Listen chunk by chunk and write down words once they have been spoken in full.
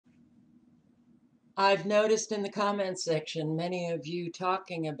I've noticed in the comments section many of you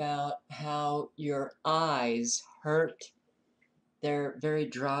talking about how your eyes hurt. They're very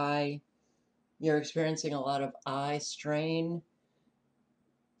dry. You're experiencing a lot of eye strain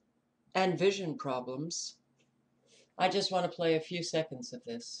and vision problems. I just want to play a few seconds of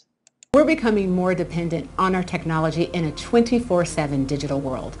this. We're becoming more dependent on our technology in a 24/7 digital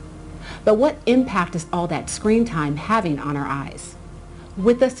world. But what impact is all that screen time having on our eyes?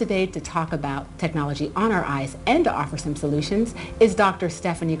 With us today to talk about technology on our eyes and to offer some solutions is Dr.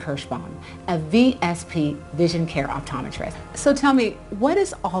 Stephanie Kirschbaum, a VSP vision care optometrist. So tell me, what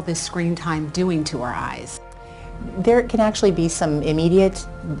is all this screen time doing to our eyes? There can actually be some immediate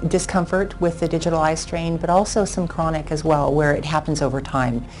discomfort with the digital eye strain, but also some chronic as well, where it happens over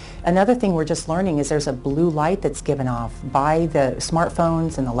time. Another thing we're just learning is there's a blue light that's given off by the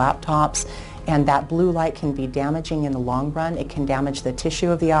smartphones and the laptops, and that blue light can be damaging in the long run. It can damage the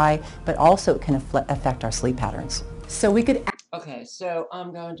tissue of the eye, but also it can affect our sleep patterns. So we could Okay, so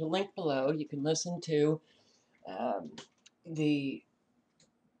I'm going to link below. You can listen to the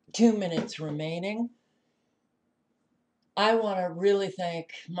 2 minutes remaining. I want to really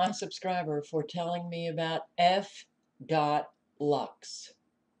thank my subscriber for telling me about F.lux.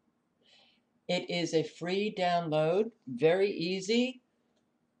 It is a free download, very easy,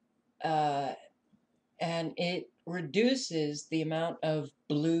 and it reduces the amount of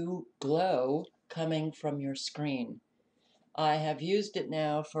blue glow coming from your screen. I have used it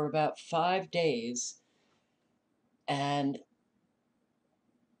now for about 5 days, and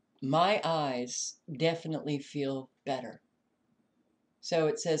my eyes definitely feel better. So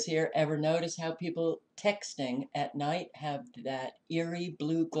it says here, ever notice how people texting at night have that eerie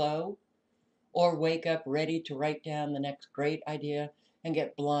blue glow? Or wake up ready to write down the next great idea and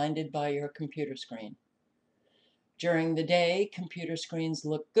get blinded by your computer screen? During the day, computer screens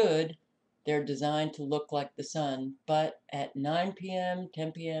look good. They're designed to look like the sun, but at 9 p.m.,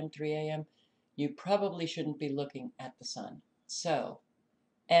 10 p.m., 3 a.m., you probably shouldn't be looking at the sun. So,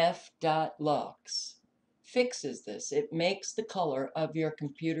 F.lux fixes this. It makes the color of your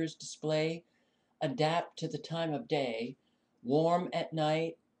computer's display adapt to the time of day, warm at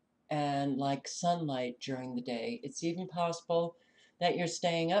night, and like sunlight during the day. It's even possible that you're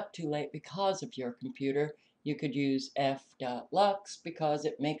staying up too late because of your computer. You could use F.lux because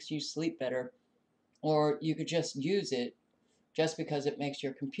it makes you sleep better, or you could just use it just because it makes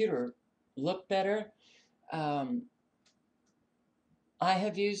your computer look better. Um, I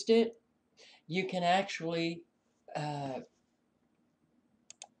have used it. You can actually uh,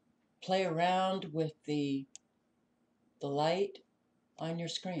 play around with the light on your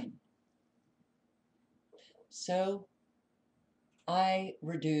screen. So I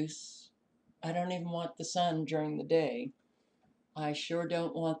don't even want the sun during the day. I sure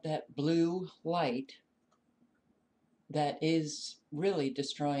don't want that blue light that is really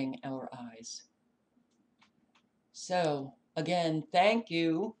destroying our eyes. So, again, thank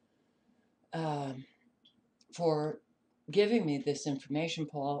you for giving me this information,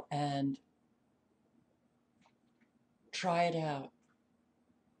 Paul, and try it out.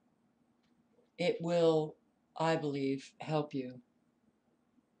 It will, I believe, help you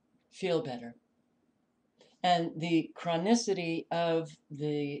feel better. And the chronicity of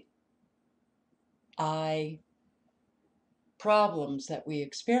the eye problems that we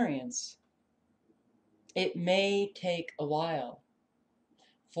experience, it may take a while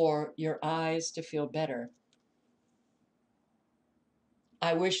for your eyes to feel better.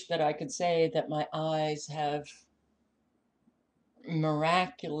 I wish that I could say that my eyes have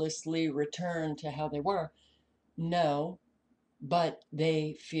miraculously returned to how they were. No, but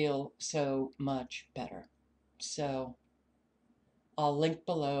they feel so much better. So I'll link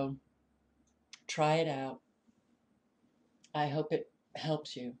below. Try it out. I hope it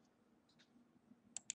helps you.